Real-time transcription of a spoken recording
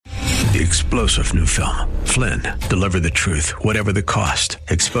the explosive new film, Flynn, Deliver the Truth, Whatever the Cost,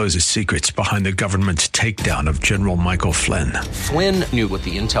 exposes secrets behind the government's takedown of General Michael Flynn. Flynn knew what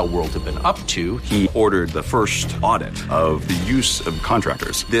the intel world had been up to. He ordered the first audit of the use of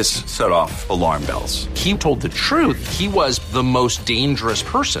contractors. This set off alarm bells. He told the truth. He was the most dangerous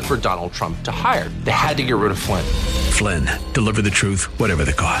person for Donald Trump to hire. They had to get rid of Flynn. Flynn, Deliver the Truth, Whatever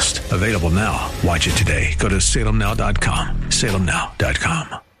the Cost. Available now. Watch it today. Go to salemnow.com.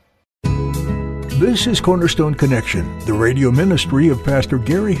 salemnow.com. This is Cornerstone Connection, the radio ministry of Pastor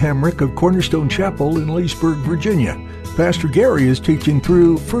Gary Hamrick of Cornerstone Chapel in Leesburg, Virginia. Pastor Gary is teaching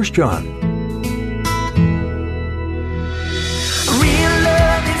through 1 John. Real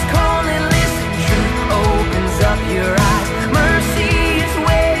love is calling, listen, truth opens up your eyes. Mercy is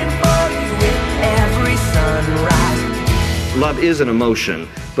waiting for you with every sunrise. Love is an emotion,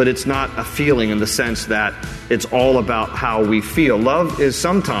 but it's not a feeling in the sense that it's all about how we feel. Love is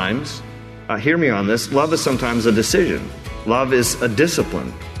sometimes, hear me on this, love is sometimes a decision. Love is a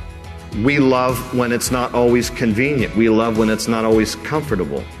discipline. We love when it's not always convenient. We love when it's not always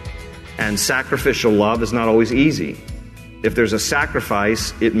comfortable. And sacrificial love is not always easy. If there's a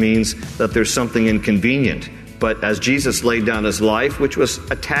sacrifice, it means that there's something inconvenient. But as Jesus laid down his life, which was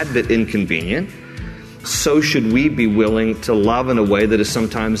a tad bit inconvenient, so should we be willing to love in a way that is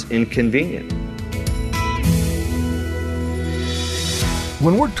sometimes inconvenient.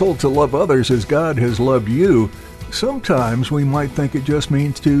 When we're told to love others as God has loved you, sometimes we might think it just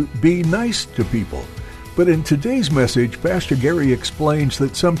means to be nice to people. But in today's message, Pastor Gary explains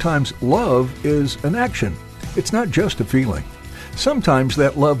that sometimes love is an action. It's not just a feeling. Sometimes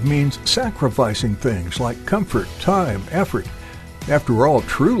that love means sacrificing things like comfort, time, effort. After all,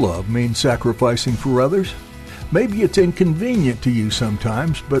 true love means sacrificing for others. Maybe it's inconvenient to you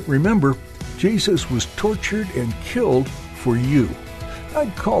sometimes, but remember, Jesus was tortured and killed for you.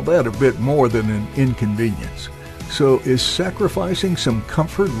 I'd call that a bit more than an inconvenience. So is sacrificing some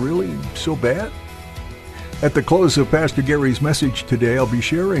comfort really so bad? At the close of Pastor Gary's message today, I'll be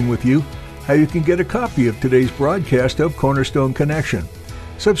sharing with you how you can get a copy of today's broadcast of Cornerstone Connection.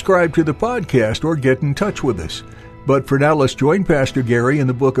 Subscribe to the podcast or get in touch with us. But for now, let's join Pastor Gary in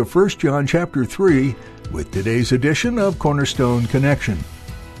the book of 1 John chapter 3 with today's edition of Cornerstone Connection.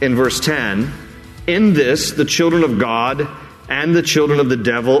 In verse 10, in this the children of God and the children of the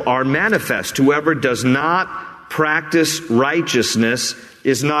devil are manifest. Whoever does not practice righteousness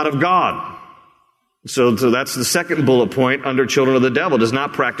is not of God. So that's the second bullet point under children of the devil. Does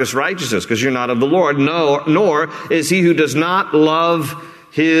not practice righteousness because you're not of the Lord. No, nor is he who does not love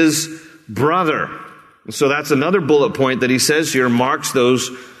his brother. So that's another bullet point that he says here marks those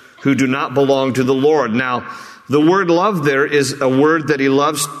who do not belong to the Lord. Now, the word love there is a word that he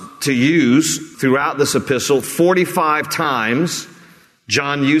loves to use throughout this epistle. 45 times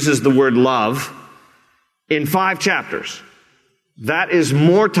John uses the word love in 5 chapters. That is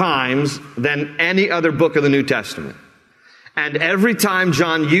more times than any other book of the New Testament. And every time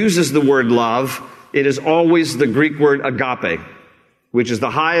John uses the word love, it is always the Greek word agape, which is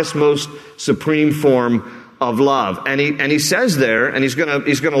the highest, most supreme form of love. And he says there, and he's going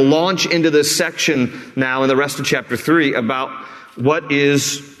to launch into this section now in the rest of chapter 3 about what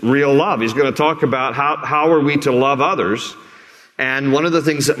is real love. He's going to talk about how are we to love others. And one of the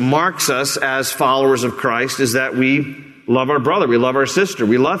things that marks us as followers of Christ is that we love our brother, we love our sister,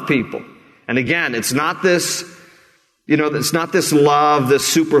 we love people. And again, it's not this, it's not this love, this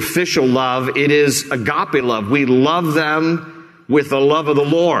superficial love. It is agape love. We love them with the love of the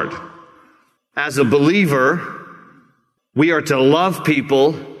Lord. As a believer, we are to love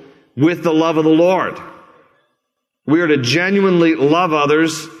people with the love of the Lord. We are to genuinely love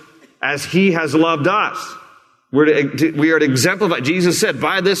others as he has loved us. We are to exemplify. Jesus said,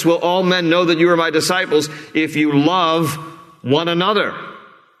 by this will all men know that you are my disciples if you love one another.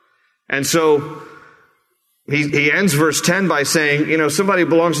 And so he ends verse 10 by saying, somebody who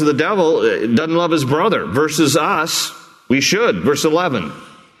belongs to the devil doesn't love his brother. Versus us, we should. Verse 11.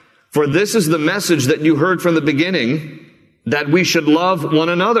 For this is the message that you heard from the beginning, that we should love one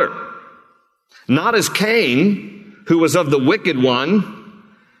another. Not as Cain, who was of the wicked one.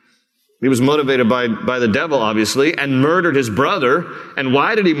 He was motivated by the devil, obviously, and murdered his brother. And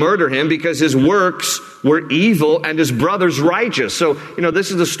why did he murder him? Because his works were evil and his brother's righteous. So,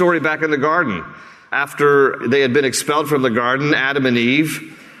 this is the story back in the garden. After they had been expelled from the garden, Adam and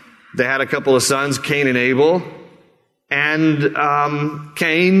Eve, they had a couple of sons, Cain and Abel. And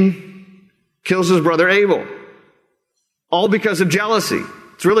Cain kills his brother Abel. All because of jealousy.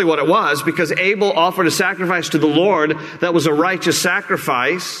 It's really what it was, because Abel offered a sacrifice to the Lord that was a righteous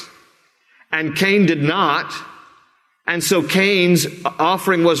sacrifice, and Cain did not. And so Cain's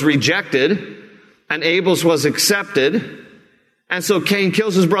offering was rejected, and Abel's was accepted. And so Cain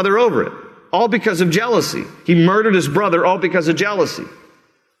kills his brother over it, all because of jealousy. He murdered his brother all because of jealousy.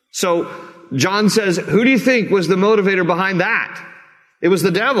 So John says, who do you think was the motivator behind that? It was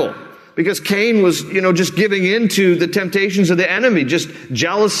the devil. Because Cain was, just giving in to the temptations of the enemy, just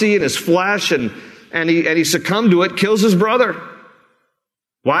jealousy in his flesh, and he succumbed to it, kills his brother.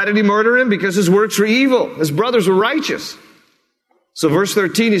 Why did he murder him? Because his works were evil. His brothers were righteous. So verse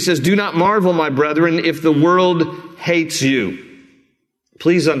 13, he says, do not marvel, my brethren, if the world hates you.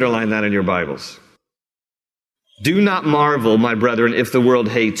 Please underline that in your Bibles. Do not marvel, my brethren, if the world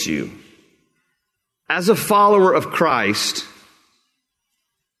hates you. As a follower of Christ,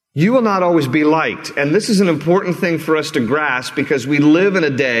 you will not always be liked. And this is an important thing for us to grasp, because we live in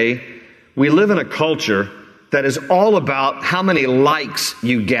a culture that is all about how many likes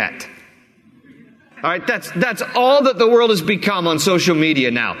you get. All right, that's all that the world has become on social media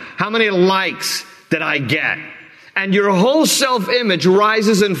now. How many likes did I get? And your whole self-image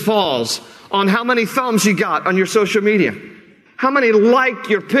rises and falls on how many thumbs you got on your social media. How many liked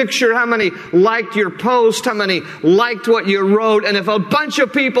your picture? How many liked your post? How many liked what you wrote? And if a bunch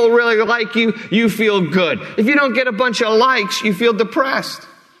of people really like you, you feel good. If you don't get a bunch of likes, you feel depressed.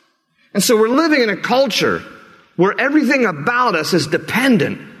 And so we're living in a culture where everything about us is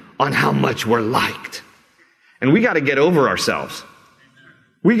dependent on how much we're liked. And we got to get over ourselves.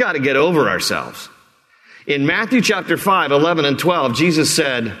 We got to get over ourselves. In Matthew chapter 5, 11 and 12, Jesus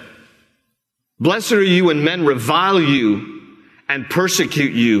said, blessed are you when men revile you and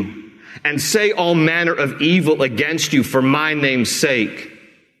persecute you, and say all manner of evil against you for my name's sake.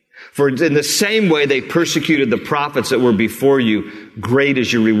 For in the same way they persecuted the prophets that were before you, great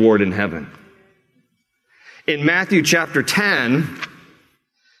is your reward in heaven. In Matthew chapter 10,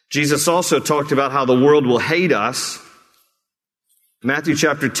 Jesus also talked about how the world will hate us. Matthew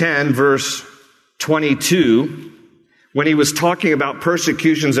chapter 10, verse 22, when he was talking about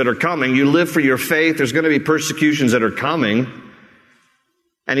persecutions that are coming, you live for your faith, there's going to be persecutions that are coming.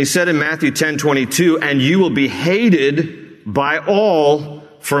 And he said in Matthew 10:22, and you will be hated by all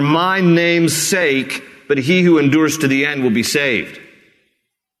for my name's sake, but he who endures to the end will be saved.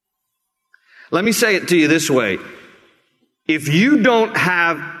 Let me say it to you this way. If you don't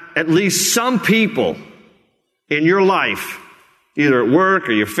have at least some people in your life, either at work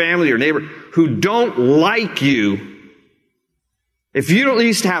or your family or neighbor, who don't like you, if you at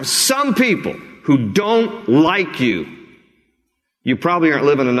least have some people who don't like you, you probably aren't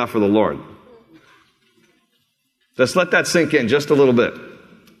living enough for the Lord. Just let that sink in just a little bit.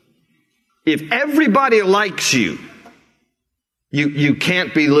 If everybody likes you, you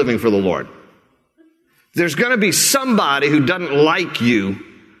can't be living for the Lord. There's going to be somebody who doesn't like you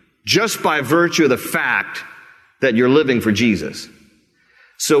just by virtue of the fact that you're living for Jesus.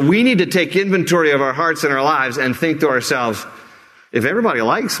 So we need to take inventory of our hearts and our lives and think to ourselves, if everybody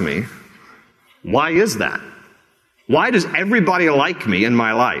likes me, why is that? Why does everybody like me in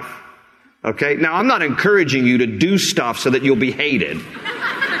my life? Okay, now I'm not encouraging you to do stuff so that you'll be hated.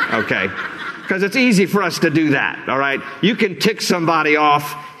 Okay, because it's easy for us to do that, all right? You can tick somebody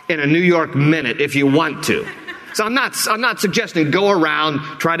off in a New York minute if you want to. So I'm not suggesting go around,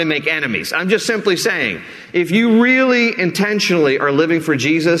 try to make enemies. I'm just simply saying, if you really intentionally are living for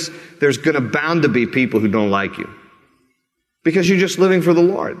Jesus, there's bound to be people who don't like you. Because you're just living for the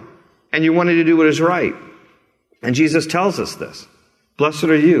Lord. And you wanted to do what is right. And Jesus tells us this. Blessed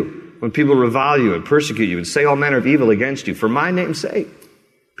are you when people revile you and persecute you and say all manner of evil against you for my name's sake.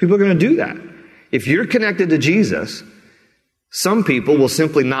 People are going to do that. If you're connected to Jesus, some people will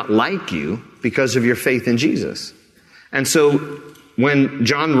simply not like you because of your faith in Jesus. And so when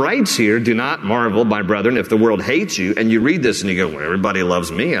John writes here, do not marvel, my brethren, if the world hates you, and you read this and you go, well, everybody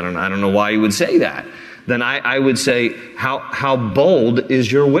loves me. I don't know why you would say that. Then I would say, how bold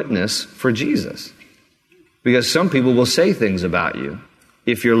is your witness for Jesus? Because some people will say things about you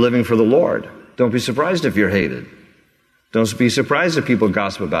if you're living for the Lord. Don't be surprised if you're hated. Don't be surprised if people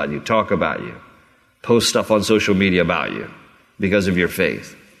gossip about you, talk about you, post stuff on social media about you because of your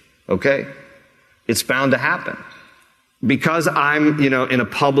faith. Okay? It's bound to happen. Because I'm, in a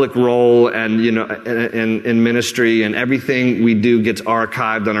public role and, in ministry and everything we do gets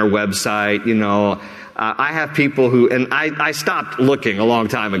archived on our website, I have people who, and I stopped looking a long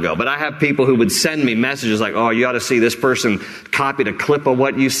time ago, but I have people who would send me messages like, oh, you ought to see this person copied a clip of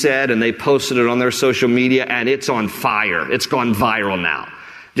what you said and they posted it on their social media and it's on fire. It's gone viral now.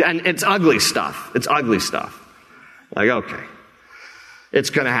 And it's ugly stuff. It's ugly stuff. Like, okay, it's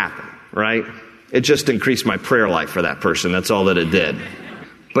going to happen, right? It just increased my prayer life for that person. That's all that it did.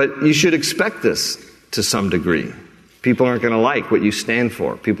 But you should expect this to some degree. People aren't going to like what you stand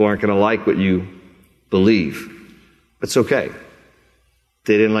for. People aren't going to like what you believe. It's okay.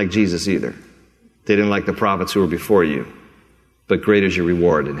 They didn't like Jesus either. They didn't like the prophets who were before you. But great is your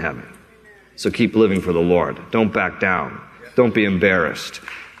reward in heaven. So keep living for the Lord. Don't back down. Don't be embarrassed.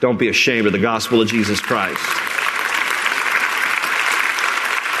 Don't be ashamed of the gospel of Jesus Christ.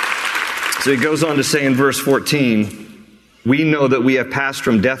 So he goes on to say in verse 14, we know that we have passed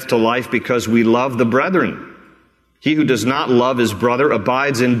from death to life because we love the brethren. He who does not love his brother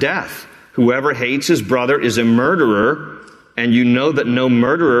abides in death. Whoever hates his brother is a murderer, and you know that no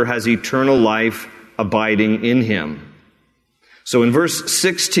murderer has eternal life abiding in him. So in verse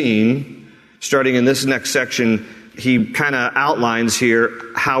 16, starting in this next section, he kind of outlines here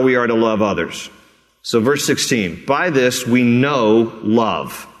how we are to love others. So verse 16, by this we know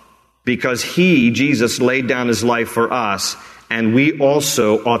love, because he, Jesus, laid down his life for us, and we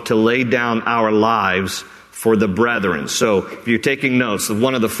also ought to lay down our lives for the brethren. So if you're taking notes,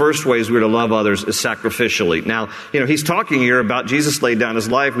 one of the first ways we're to love others is sacrificially. Now, he's talking here about Jesus laid down his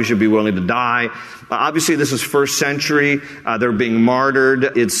life. We should be willing to die. Obviously, this is first century. They're being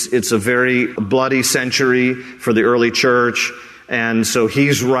martyred. It's a very bloody century for the early church. And so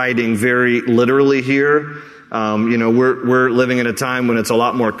he's writing very literally here. We're living in a time when it's a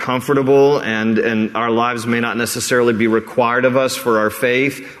lot more comfortable and our lives may not necessarily be required of us for our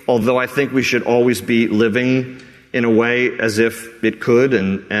faith, although I think we should always be living in a way as if it could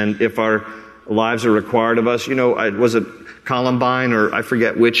and if our lives are required of us. Was it Columbine or I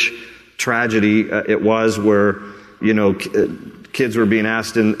forget which tragedy it was where, kids were being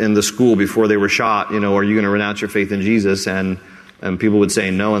asked in the school before they were shot, are you going to renounce your faith in Jesus? And people would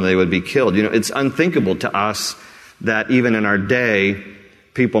say no, and they would be killed. It's unthinkable to us that even in our day,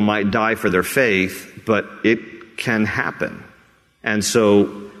 people might die for their faith, but it can happen. And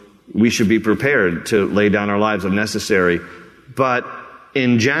so we should be prepared to lay down our lives if necessary. But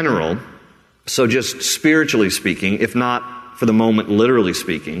in general, so just spiritually speaking, if not for the moment literally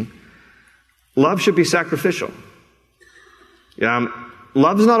speaking, love should be sacrificial.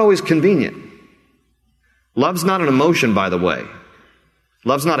 Love's not always convenient. Love's not an emotion, by the way.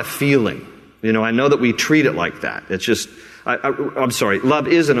 Love's not a feeling. I know that we treat it like that. It's just, I'm sorry, love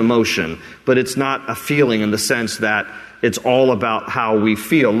is an emotion, but it's not a feeling in the sense that it's all about how we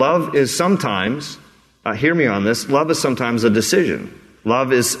feel. Love is sometimes, hear me on this, love is sometimes a decision.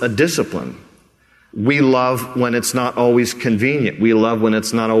 Love is a discipline. We love when it's not always convenient. We love when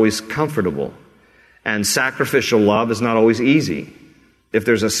it's not always comfortable. And sacrificial love is not always easy. If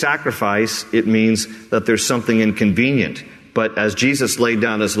there's a sacrifice, it means that there's something inconvenient. But as Jesus laid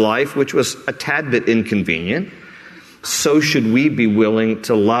down his life, which was a tad bit inconvenient, so should we be willing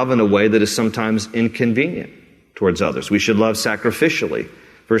to love in a way that is sometimes inconvenient towards others. We should love sacrificially.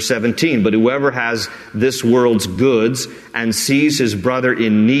 Verse 17, but whoever has this world's goods and sees his brother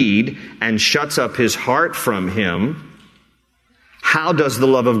in need and shuts up his heart from him, how does the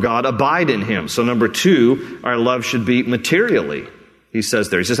love of God abide in him? So number 2, our love should be materially. He says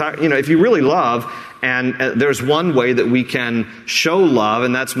there, he says, if you really love, and there's one way that we can show love,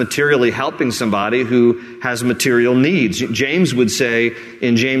 and that's materially helping somebody who has material needs. James would say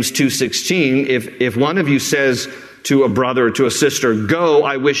in James 2:16, if one of you says to a brother or to a sister, go,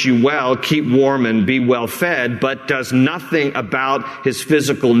 I wish you well, keep warm and be well fed, but does nothing about his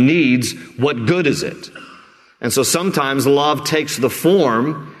physical needs, what good is it? And so sometimes love takes the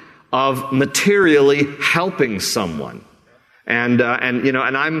form of materially helping someone. And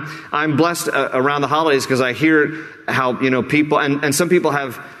I'm blessed around the holidays because I hear how, people, and some people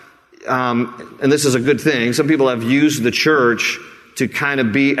have, and this is a good thing, some people have used the church to kind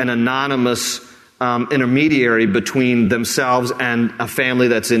of be an anonymous intermediary between themselves and a family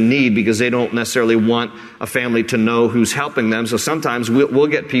that's in need because they don't necessarily want a family to know who's helping them. So sometimes we'll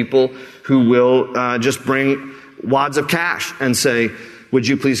get people who will just bring wads of cash and say, would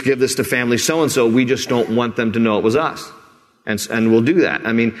you please give this to family so-and-so? We just don't want them to know it was us. And we'll do that.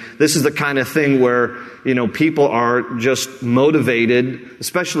 I mean, this is the kind of thing where, people are just motivated,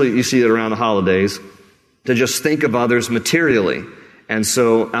 especially you see it around the holidays, to just think of others materially. And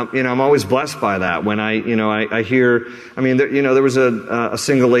so, I'm always blessed by that when I hear, there was a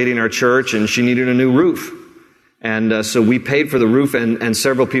single lady in our church and she needed a new roof. And so we paid for the roof and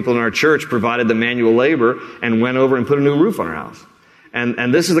several people in our church provided the manual labor and went over and put a new roof on our house.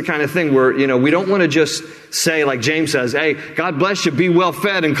 And this is the kind of thing where, we don't want to just say, like James says, hey, God bless you, be well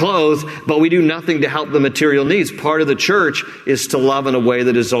fed and clothed, but we do nothing to help the material needs. Part of the church is to love in a way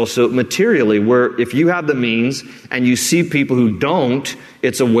that is also materially, where if you have the means and you see people who don't,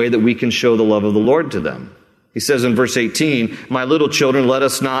 it's a way that we can show the love of the Lord to them. He says in verse 18, my little children, let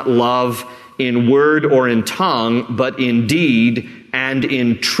us not love in word or in tongue, but in deed and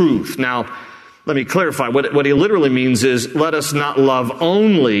in truth. Now, let me clarify. What he literally means is, let us not love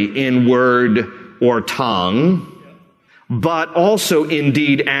only in word or tongue, but also in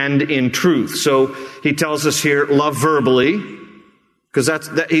deed and in truth. So he tells us here, love verbally, because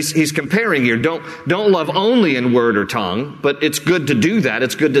he's comparing here. Don't love only in word or tongue, but it's good to do that.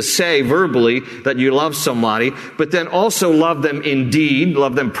 It's good to say verbally that you love somebody, but then also love them in deed,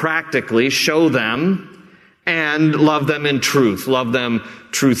 love them practically, show them, and love them in truth. Love them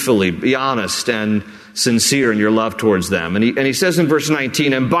truthfully. Be honest and sincere in your love towards them. And he says in verse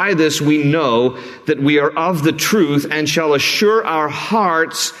 19, and by this we know that we are of the truth and shall assure our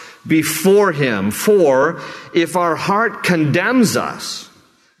hearts before him. For if our heart condemns us,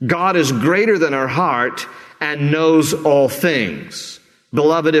 God is greater than our heart and knows all things.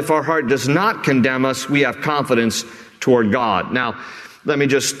 Beloved, if our heart does not condemn us, we have confidence toward God. Now, let me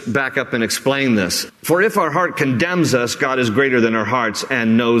just back up and explain this. For if our heart condemns us, God is greater than our hearts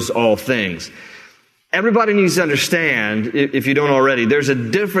and knows all things. Everybody needs to understand, if you don't already, there's a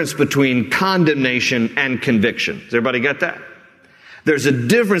difference between condemnation and conviction. Does everybody get that? There's a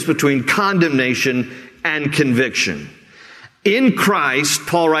difference between condemnation and conviction. In Christ,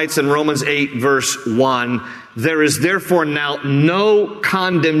 Paul writes in Romans 8, verse 1, there is therefore now no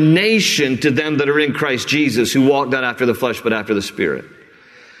condemnation to them that are in Christ Jesus, who walk not after the flesh, but after the Spirit.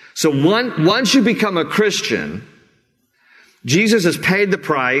 So once you become a Christian, Jesus has paid the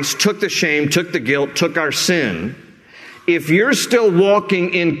price, took the shame, took the guilt, took our sin. If you're still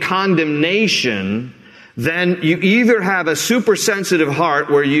walking in condemnation, then you either have a super sensitive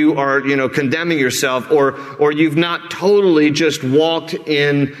heart where you are, condemning yourself, or you've not totally just walked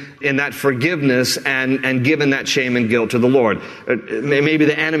in that forgiveness and given that shame and guilt to the Lord. Maybe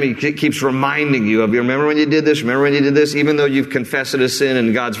the enemy keeps reminding you of, remember when you did this? Remember when you did this? Even though you've confessed it as sin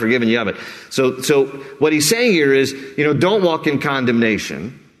and God's forgiven you of it. So what he's saying here is, don't walk in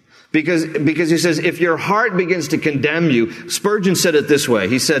condemnation. Because he says, if your heart begins to condemn you, Spurgeon said it this way.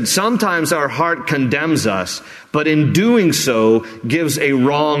 He said, sometimes our heart condemns us, but in doing so gives a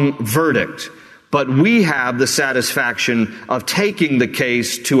wrong verdict. But we have the satisfaction of taking the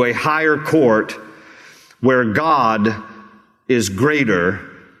case to a higher court where God is greater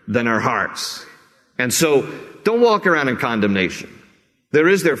than our hearts. And so don't walk around in condemnation. There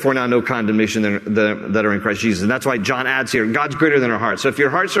is therefore now no condemnation that are in Christ Jesus. And that's why John adds here, God's greater than our heart. So if your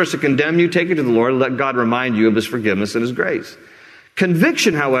heart starts to condemn you, take it to the Lord and let God remind you of his forgiveness and his grace.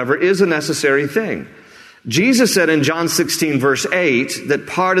 Conviction, however, is a necessary thing. Jesus said in John 16, verse 8, that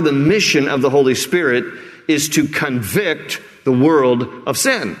part of the mission of the Holy Spirit is to convict the world of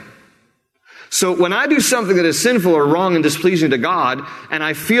sin. So when I do something that is sinful or wrong and displeasing to God, and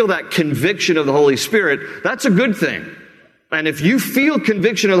I feel that conviction of the Holy Spirit, that's a good thing. And if you feel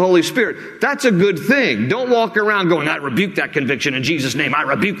conviction of the Holy Spirit, that's a good thing. Don't walk around going, I rebuke that conviction in Jesus' name. I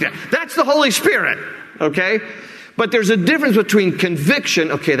rebuke that. That's the Holy Spirit. Okay? But there's a difference between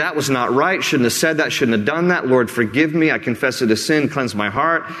conviction. Okay, that was not right. Shouldn't have said that. Shouldn't have done that. Lord, forgive me. I confess it as sin. Cleanse my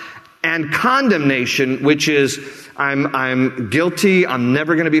heart. And condemnation, which is, I'm guilty. I'm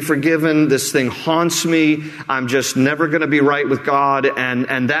never going to be forgiven. This thing haunts me. I'm just never going to be right with God.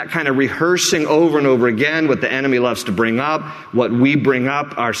 And that kind of rehearsing over and over again what the enemy loves to bring up, what we bring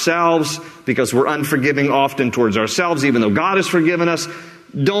up ourselves, because we're unforgiving often towards ourselves, even though God has forgiven us.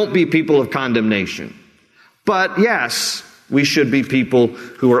 Don't be people of condemnation. But yes, we should be people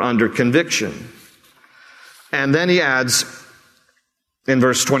who are under conviction. And then he adds, in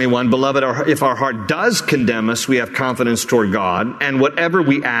verse 21, beloved, if our heart does condemn us, we have confidence toward God, and whatever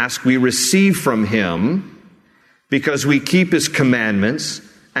we ask, we receive from him, because we keep his commandments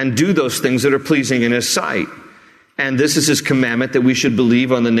and do those things that are pleasing in his sight. And this is his commandment, that we should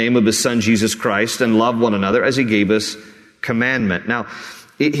believe on the name of his Son, Jesus Christ, and love one another as he gave us commandment. Now,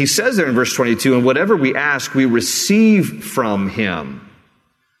 he says there in verse 22, and whatever we ask, we receive from him.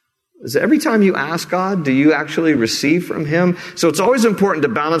 Is every time you ask God, do you actually receive from him? So it's always important to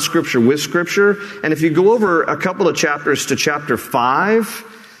balance Scripture with Scripture. And if you go over a couple of chapters to chapter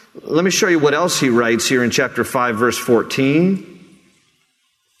 5, let me show you what else he writes here in chapter 5, verse 14.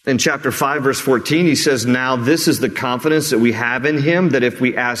 In chapter 5, verse 14, he says, now this is the confidence that we have in him, that if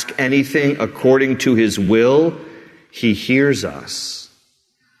we ask anything according to his will, he hears us.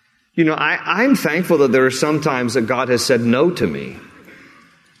 I'm thankful that there are some times that God has said no to me.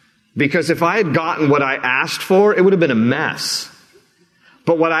 Because if I had gotten what I asked for, it would have been a mess.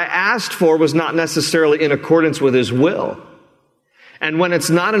 But what I asked for was not necessarily in accordance with his will. And when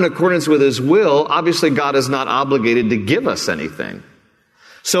it's not in accordance with his will, obviously God is not obligated to give us anything.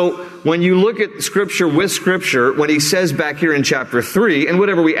 So when you look at Scripture with Scripture, when he says back here in chapter 3, and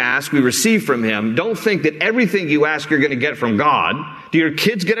whatever we ask, we receive from him, don't think that everything you ask you're going to get from God. Do your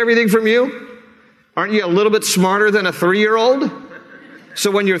kids get everything from you? Aren't you a little bit smarter than a 3-year-old? So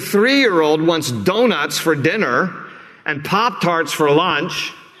when your 3-year-old wants donuts for dinner and Pop-Tarts for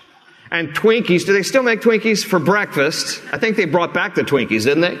lunch and Twinkies, do they still make Twinkies for breakfast? I think they brought back the Twinkies,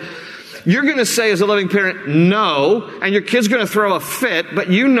 didn't they? You're going to say as a loving parent, no, and your kid's going to throw a fit, but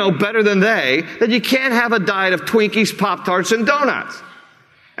you know better than they that you can't have a diet of Twinkies, Pop-Tarts, and donuts.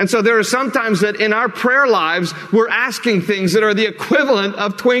 And so there are some times that in our prayer lives, we're asking things that are the equivalent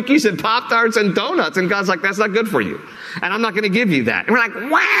of Twinkies and Pop-Tarts and donuts, and God's like, that's not good for you, and I'm not going to give you that. And we're like,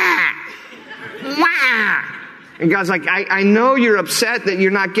 wah! Wah! And God's like, I know you're upset that you're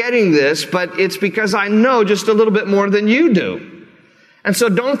not getting this, but it's because I know just a little bit more than you do. And so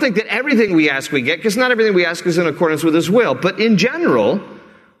don't think that everything we ask we get, because not everything we ask is in accordance with his will. But in general,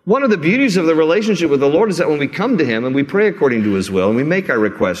 one of the beauties of the relationship with the Lord is that when we come to him and we pray according to his will and we make our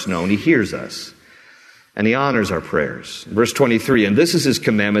requests known, he hears us and he honors our prayers. Verse 23, and this is his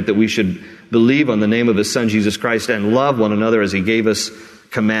commandment, that we should believe on the name of his Son, Jesus Christ, and love one another as he gave us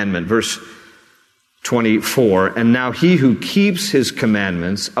commandment. Verse 24, and now he who keeps his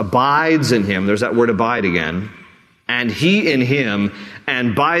commandments abides in him. There's that word abide again. And he in him,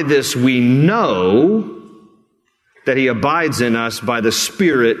 and by this we know that he abides in us by the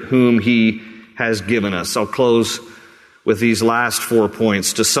Spirit whom he has given us. I'll close with these last 4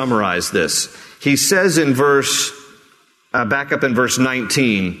 points to summarize this. He says in back up in verse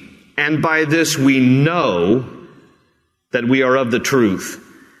 19, and by this we know that we are of the truth.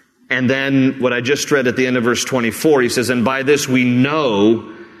 And then what I just read at the end of verse 24, he says, and by this we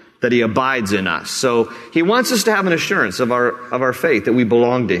know that he abides in us. So he wants us to have an assurance of our faith, that we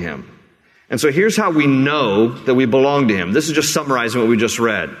belong to him. And so here's how we know that we belong to him. This is just summarizing what we just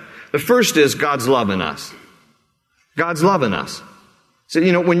read. The first is God's love in us. God's love in us. So,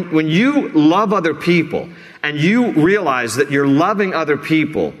 when you love other people and you realize that you're loving other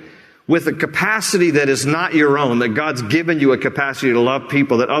people with a capacity that is not your own, that God's given you a capacity to love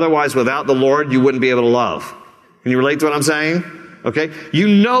people that otherwise without the Lord you wouldn't be able to love. Can you relate to what I'm saying? Okay? You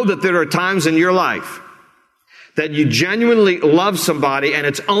know that there are times in your life that you genuinely love somebody, and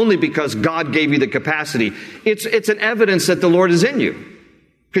it's only because God gave you the capacity. It's an evidence that the Lord is in you.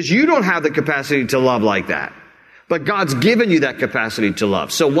 Because you don't have the capacity to love like that. But God's given you that capacity to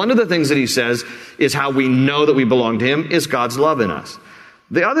love. So one of the things that he says is how we know that we belong to him is God's love in us.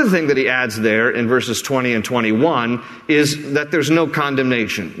 The other thing that he adds there in verses 20 and 21 is that there's no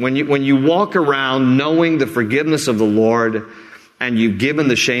condemnation. When you walk around knowing the forgiveness of the Lord, and you've given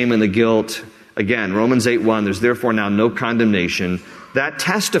the shame and the guilt, again, Romans 8:1, there's therefore now no condemnation. That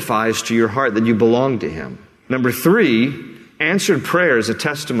testifies to your heart that you belong to him. Number 3, answered prayer is a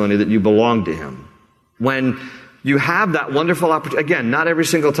testimony that you belong to him. When you have that wonderful opportunity, again, not every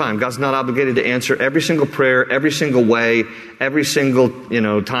single time. God's not obligated to answer every single prayer, every single way, every single,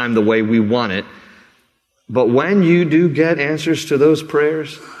 time the way we want it. But when you do get answers to those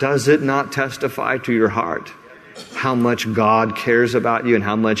prayers, does it not testify to your heart how much God cares about you and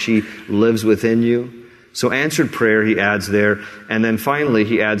how much he lives within you? So answered prayer, he adds there. And then finally,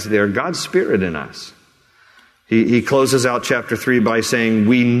 he adds there, God's Spirit in us. He closes out chapter 3 by saying,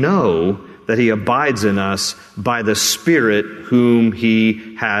 we know that he abides in us by the Spirit whom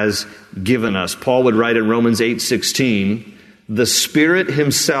he has given us. Paul would write in Romans 8:16, the Spirit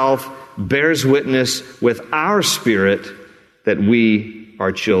himself bears witness with our spirit that we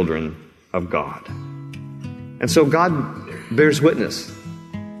are children of God. And so God bears witness.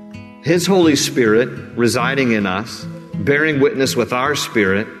 His Holy Spirit residing in us, bearing witness with our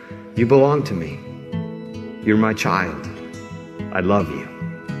spirit, you belong to me. You're my child. I love you.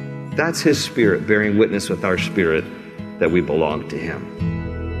 That's his Spirit bearing witness with our spirit that we belong to him.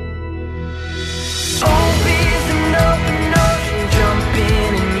 Open ocean, jump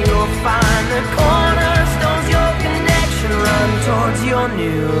in and you'll find the cornerstone's your connection. Run towards your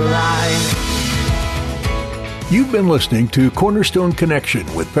new life. You've been listening to Cornerstone Connection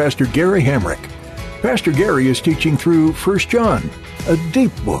with Pastor Gary Hamrick. Pastor Gary is teaching through 1 John, a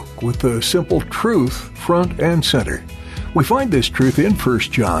deep book with the simple truth front and center. We find this truth in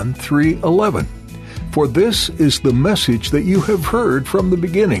 1 John 3:11. For this is the message that you have heard from the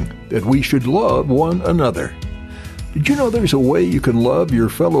beginning, that we should love one another. Did you know there's a way you can love your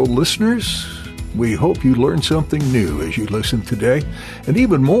fellow listeners? We hope you learned something new as you listened today, and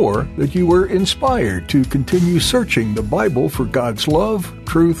even more, that you were inspired to continue searching the Bible for God's love,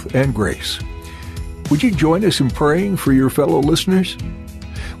 truth, and grace. Would you join us in praying for your fellow listeners?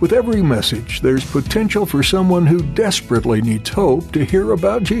 With every message, there's potential for someone who desperately needs hope to hear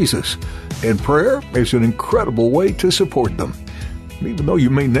about Jesus. And prayer is an incredible way to support them, even though you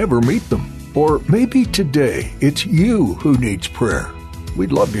may never meet them. Or maybe today it's you who needs prayer.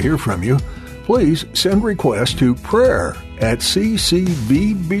 We'd love to hear from you. Please send requests to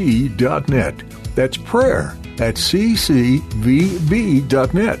prayer@ccvb.net. That's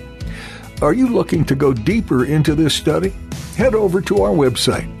prayer@ccvb.net. Are you looking to go deeper into this study? Head over to our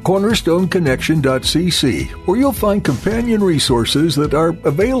website, cornerstoneconnection.cc, where you'll find companion resources that are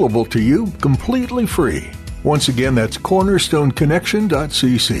available to you completely free. Once again, that's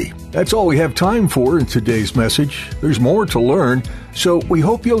cornerstoneconnection.cc. That's all we have time for in today's message. There's more to learn, so we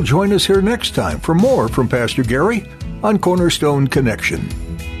hope you'll join us here next time for more from Pastor Gary on Cornerstone Connection.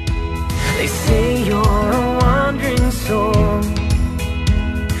 They say you're a wandering soul,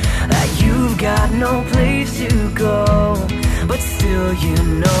 that you've got no place to go, but still you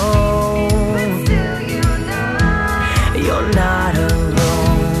know, you're not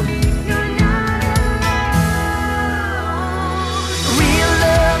alone. Real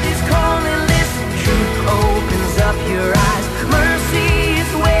love is calling, listen, truth opens up your eyes. Mercy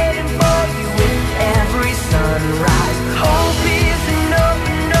is waiting for you with every sunrise. Hope is an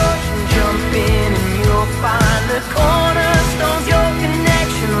open ocean, jump in and you'll find the cornerstone's your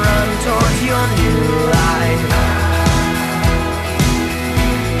connection. Run towards your new life.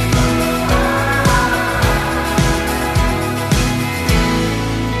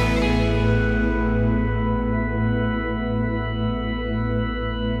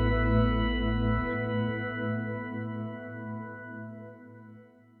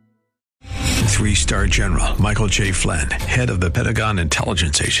 Three-star General Michael J. Flynn, head of the Pentagon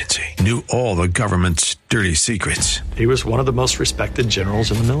Intelligence Agency, knew all the government's dirty secrets. He was one of the most respected generals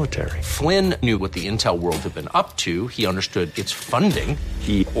in the military. Flynn knew what the intel world had been up to. He understood its funding.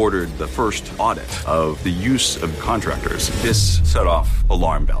 He ordered the first audit of the use of contractors. This set off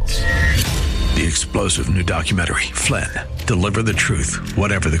alarm bells. The explosive new documentary, Flynn, Deliver the Truth,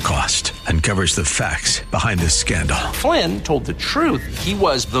 Whatever the Cost, uncovers the facts behind this scandal. Flynn told the truth. He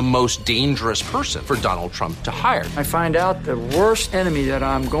was the most dangerous person for Donald Trump to hire. I find out the worst enemy that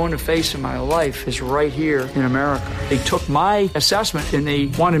I'm going to face in my life is right here in America. They took my assessment and they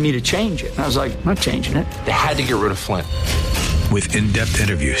wanted me to change it. And I was like, I'm not changing it. They had to get rid of Flynn. With in-depth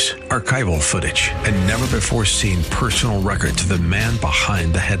interviews, archival footage, and never-before-seen personal records of the man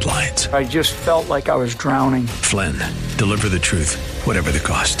behind the headlines. I just felt like I was drowning. Flynn, Deliver the Truth, Whatever the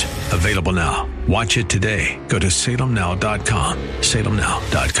Cost. Available now. Watch it today. Go to salemnow.com.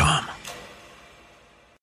 salemnow.com.